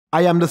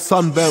I am the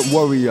Sunburnt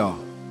warrior.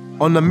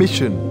 On a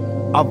mission,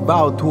 I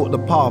vowed to walk the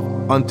path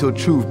until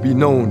truth be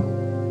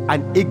known,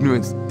 and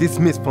ignorance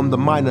dismissed from the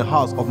mind and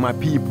hearts of my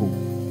people.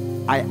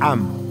 I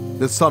am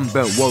the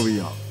Sunburnt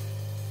warrior.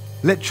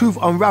 Let truth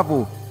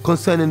unravel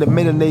concerning the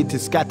melanated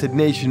scattered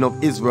nation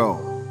of Israel,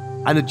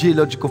 and the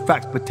geological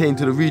facts pertaining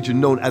to the region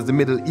known as the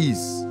Middle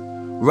East,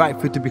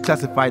 rightfully to be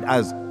classified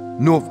as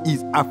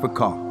Northeast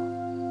Africa.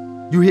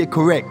 You hear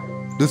correct,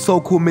 the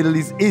so-called Middle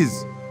East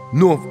is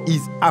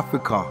Northeast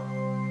Africa.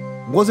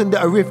 Wasn't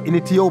there a rift in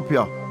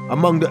Ethiopia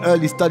among the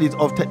early studies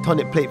of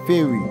tectonic plate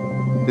theory,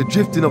 the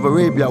drifting of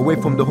Arabia away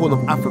from the Horn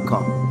of Africa?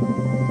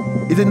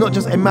 Is it not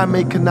just a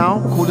man-made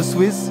canal called the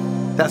Suez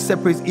that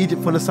separates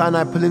Egypt from the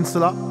Sinai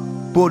Peninsula,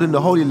 bordering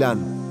the Holy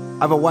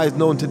Land, otherwise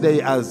known today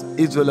as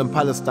Israel and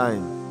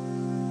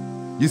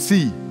Palestine? You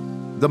see,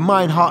 the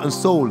mind, heart and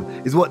soul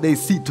is what they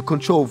seek to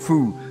control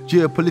through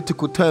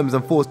geopolitical terms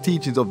and false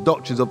teachings of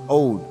doctrines of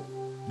old.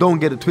 Don't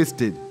get it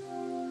twisted.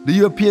 The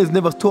Europeans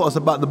never taught us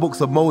about the books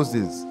of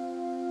Moses.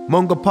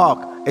 Mungo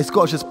Park, a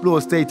Scottish explorer,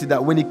 stated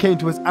that when he came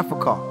to West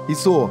Africa, he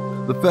saw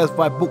the first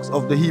 5 books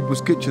of the Hebrew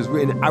scriptures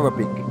written in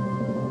Arabic.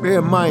 Bear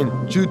in mind,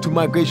 due to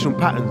migrational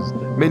patterns,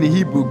 many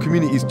Hebrew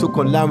communities took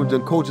on language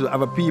and culture of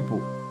other people.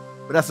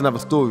 But that's another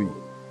story.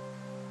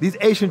 These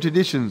ancient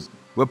traditions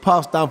were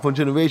passed down from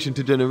generation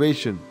to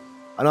generation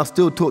and are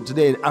still taught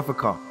today in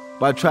Africa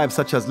by tribes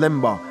such as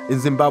Lemba in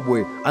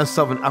Zimbabwe and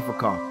Southern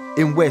Africa,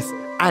 in West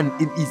and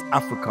in East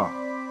Africa.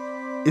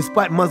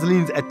 Despite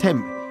Muslims'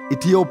 attempt,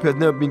 Ethiopia has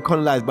never been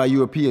colonized by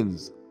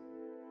Europeans.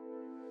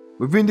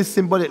 Within this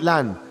symbolic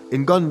land,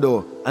 in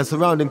Gondor and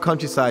surrounding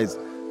countrysides,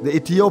 the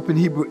Ethiopian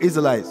Hebrew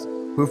Israelites,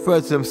 who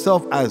refer to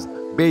themselves as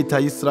Beta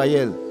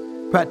Israel,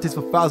 practiced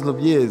for thousands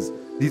of years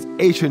these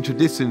ancient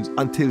traditions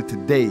until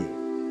today.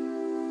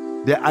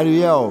 Their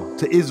Ariel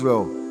to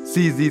Israel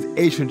sees these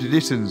ancient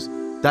traditions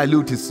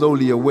diluted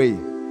slowly away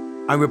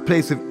and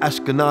replaced with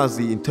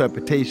Ashkenazi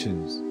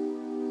interpretations.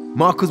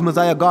 Marcus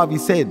Mosiah Garvey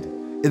said,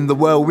 "In the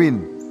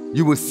whirlwind,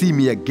 you will see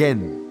me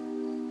again."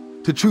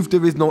 To truth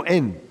there is no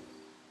end.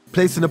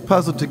 Placing a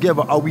puzzle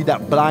together, are we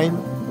that blind?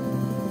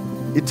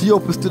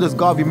 Ethiopia stood, as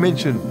Garvey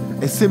mentioned,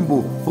 a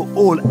symbol for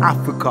all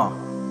Africa.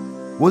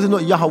 Was it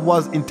not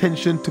Yahweh's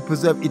intention to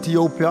preserve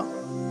Ethiopia,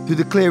 to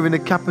declare in the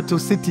capital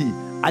city,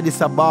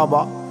 Addis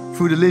Ababa,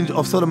 through the lineage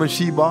of Solomon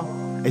Sheba,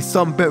 a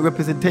sunburnt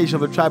representation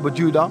of the tribe of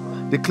Judah,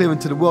 declaring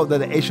to the world that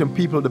the ancient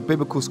people of the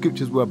biblical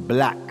scriptures were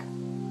black?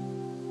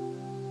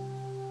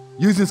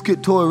 Using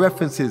scriptural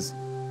references,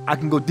 I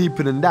can go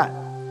deeper than that,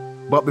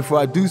 but before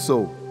I do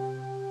so,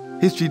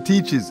 history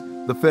teaches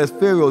the first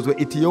pharaohs were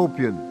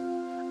Ethiopian.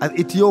 As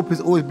Ethiopia has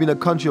always been a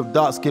country of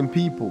dark-skinned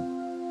people,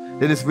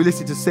 then it's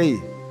realistic to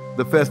say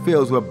the first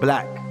pharaohs were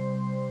black.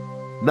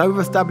 Now we've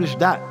established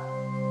that,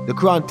 the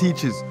Quran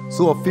teaches,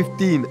 Surah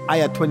 15,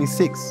 Ayah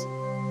 26,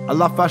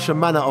 Allah fashioned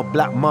manna of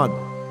black mud.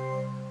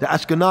 The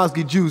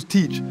Ashkenazi Jews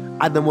teach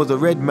Adam was a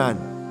red man,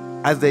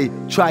 as they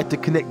tried to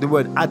connect the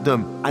word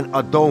Adam and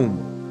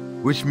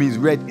Adom, which means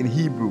red in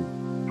Hebrew.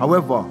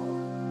 However,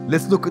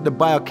 let's look at the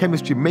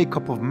biochemistry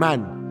makeup of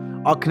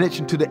man, our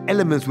connection to the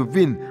elements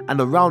within and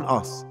around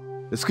us.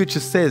 The scripture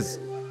says,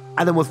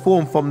 Adam was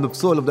formed from the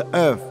soil of the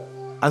earth,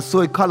 and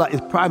soil color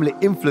is primarily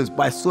influenced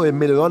by soil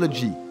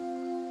mineralogy.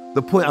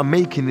 The point I'm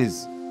making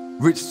is,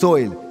 rich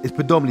soil is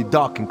predominantly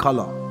dark in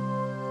color.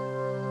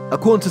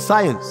 According to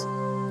science,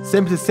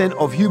 70%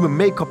 of human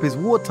makeup is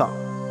water.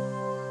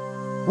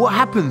 What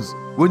happens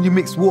when you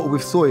mix water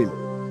with soil?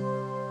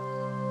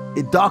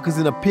 It darkens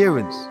in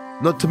appearance,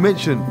 not to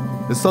mention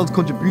the sun's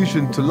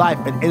contribution to life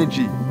and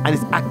energy and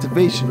its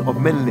activation of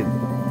melanin.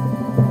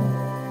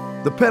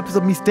 The purpose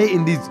of me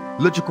stating these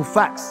logical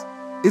facts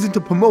isn't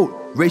to promote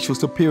racial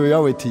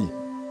superiority,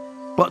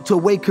 but to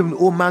awaken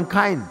all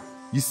mankind.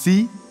 You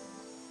see,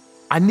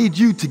 I need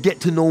you to get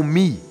to know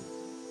me.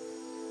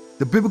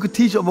 The biblical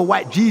teaching of a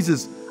white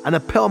Jesus and a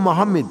pale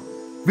Muhammad,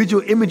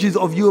 visual images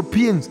of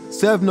Europeans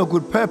serve no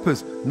good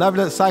purpose,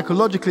 neither that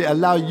psychologically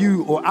allow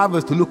you or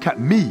others to look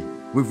at me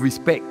with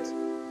respect.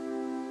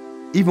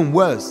 Even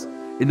worse,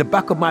 in the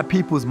back of my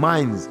people's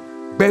minds,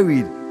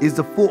 buried is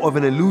the thought of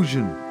an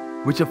illusion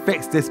which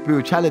affects their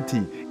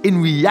spirituality. In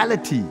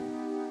reality,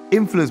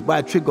 influenced by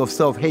a trigger of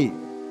self-hate,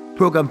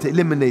 programmed to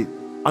eliminate.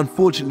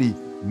 Unfortunately,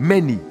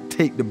 many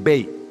take the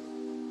bait.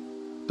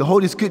 The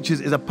Holy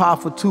Scriptures is a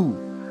powerful tool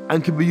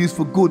and can be used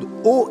for good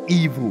or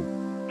evil.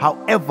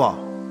 However,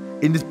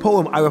 in this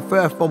poem I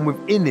refer from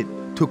within it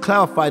to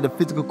clarify the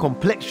physical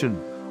complexion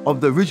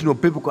of the original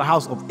biblical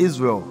house of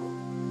Israel,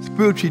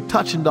 spiritually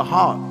touching the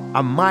heart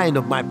and mind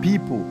of my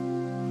people.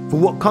 For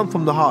what comes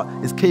from the heart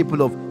is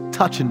capable of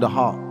touching the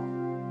heart.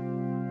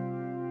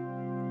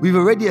 We've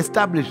already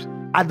established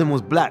Adam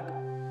was black.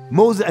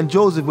 Moses and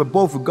Joseph were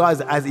both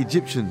regarded as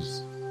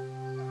Egyptians.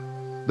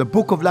 The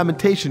book of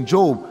Lamentation,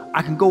 Job,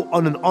 I can go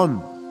on and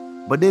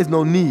on, but there's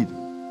no need.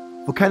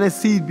 For can a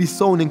seed be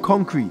sown in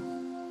concrete?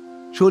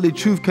 Surely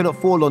truth cannot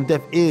fall on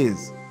deaf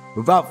ears.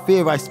 Without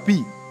fear I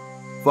speak,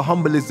 for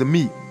humble is the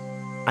meek,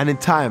 and in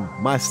time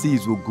my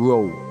seeds will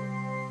grow.